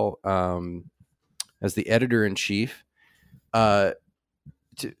while as the editor-in-chief.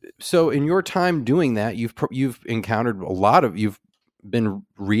 So in your time doing that, you've encountered you've been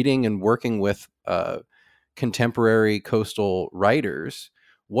reading and working with contemporary coastal writers.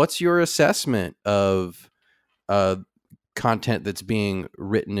 What's your assessment of content that's being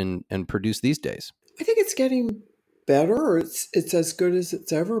written and produced these days? I think it's getting better, or it's as good as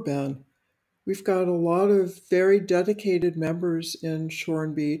it's ever been. We've got a lot of very dedicated members in Shore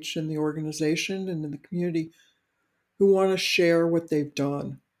and Beach and the organization and in the community who want to share what they've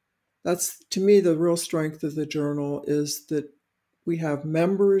done. That's, to me, the real strength of the journal, is that we have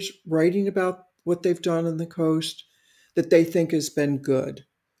members writing about what they've done on the coast that they think has been good,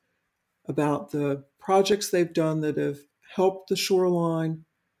 about the projects they've done that have helped the shoreline,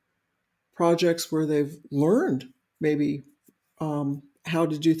 projects where they've learned maybe how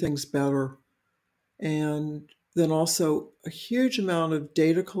to do things better, and then also a huge amount of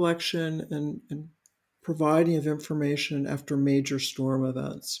data collection and providing of information after major storm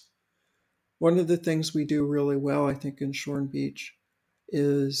events. One of the things we do really well, I think, in Shore and Beach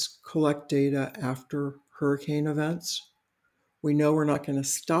is collect data after hurricane events. We know we're not going to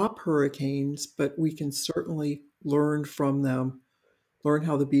stop hurricanes, but we can certainly learn from them, learn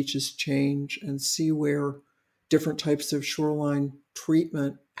how the beaches change, and see where different types of shoreline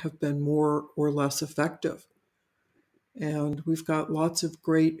treatment have been more or less effective. And we've got lots of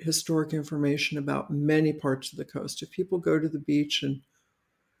great historic information about many parts of the coast. If people go to the beach and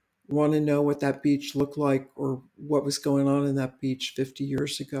want to know what that beach looked like or what was going on in that beach 50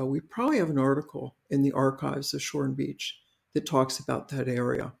 years ago, we probably have an article in the archives of Shore and Beach that talks about that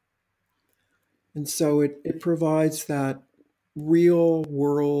area. And so it provides that real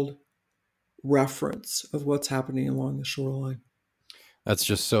world reference of what's happening along the shoreline. That's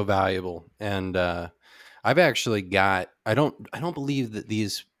just so valuable. And I've actually got, I don't believe that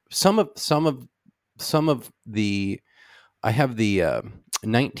these, some of the, I have the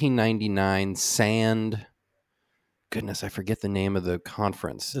 1999 SAND, goodness, I forget the name of the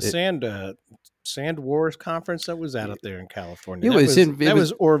conference. Sand Wars conference that was out up there in California. It was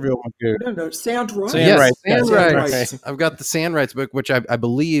No, Orville Magoo. Sand Rights. Sand Rights. I've got the Sand Rights book, which I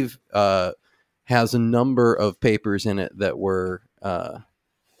believe has a number of papers in it that were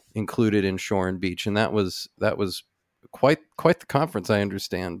included in Shore and Beach, and that was quite the conference, I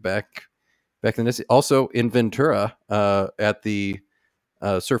understand, back then. Also in Ventura at the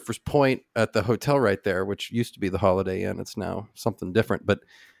Surfers Point at the hotel right there, which used to be the Holiday Inn. It's now something different, but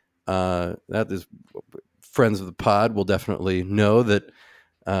that is, friends of the pod will definitely know that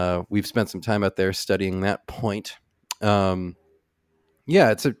we've spent some time out there studying that point.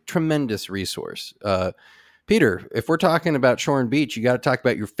 Yeah, it's a tremendous resource. Peter, if we're talking about Shore and Beach, you got to talk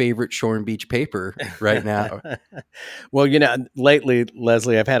about your favorite Shore and Beach paper right now. Well, lately,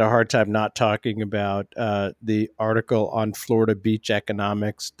 Leslie, I've had a hard time not talking about the article on Florida beach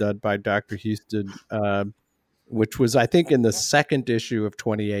economics done by Dr. Houston, which was, I think, in the second issue of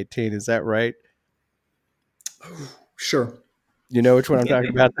 2018. Is that right? Sure. You know which one I'm talking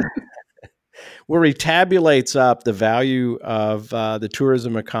about? Where he tabulates up the value of the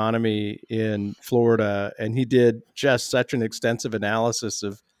tourism economy in Florida. And he did just such an extensive analysis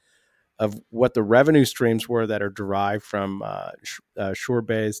of what the revenue streams were that are derived from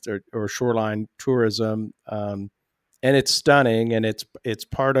shore-based or shoreline tourism. And it's stunning. And it's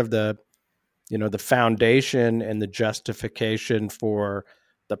part of the foundation and the justification for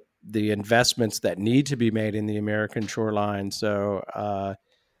the investments that need to be made in the American shoreline. So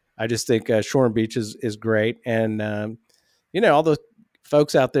I just think Shore and Beach is great. And, all the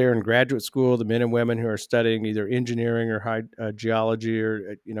folks out there in graduate school, the men and women who are studying either engineering or geology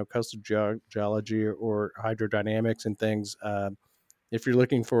or, coastal geology or hydrodynamics and things, if you're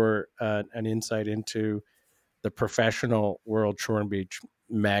looking for an insight into the professional world, Shore and Beach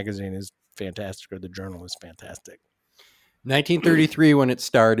magazine is fantastic, or the journal is fantastic. 1933 when it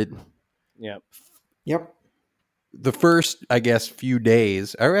started. Yep. The first, I guess, few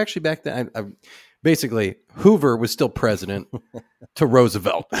days, or actually back then, basically Hoover was still president to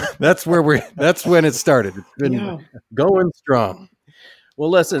Roosevelt. That's that's when it started. It's been going strong. Well,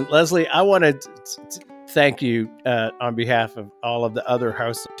 listen, Leslie, I want to thank you on behalf of all of the other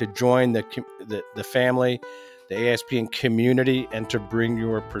hosts to join the family, the ASPN community, and to bring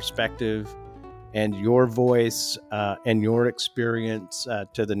your perspective and your voice and your experience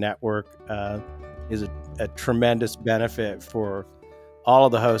to the network. is a tremendous benefit for all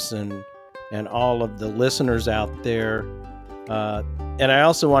of the hosts and all of the listeners out there. And I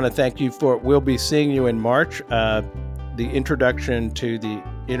also want to thank you we'll be seeing you in March, the introduction to the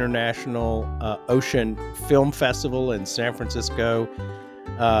International Ocean Film Festival in San Francisco,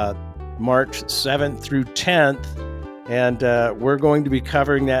 March 7th through 10th. And we're going to be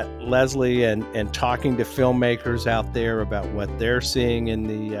covering that, Leslie, and talking to filmmakers out there about what they're seeing in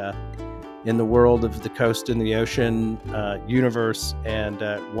the world of the coast and the ocean universe. And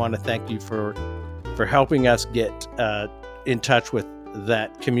want to thank you for helping us get in touch with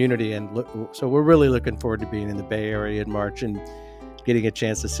that community. And so we're really looking forward to being in the Bay Area in March and getting a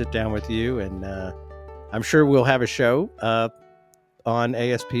chance to sit down with you. And I'm sure we'll have a show on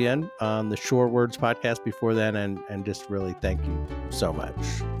ASPN on the Shore Words podcast before then, and just really thank you so much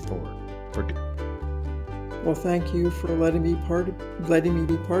for well, thank you for letting me be part of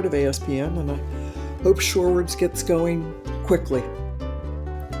ASPN, and I hope Shore Words gets going quickly.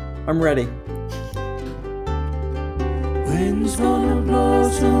 I'm ready. Wind's gonna blow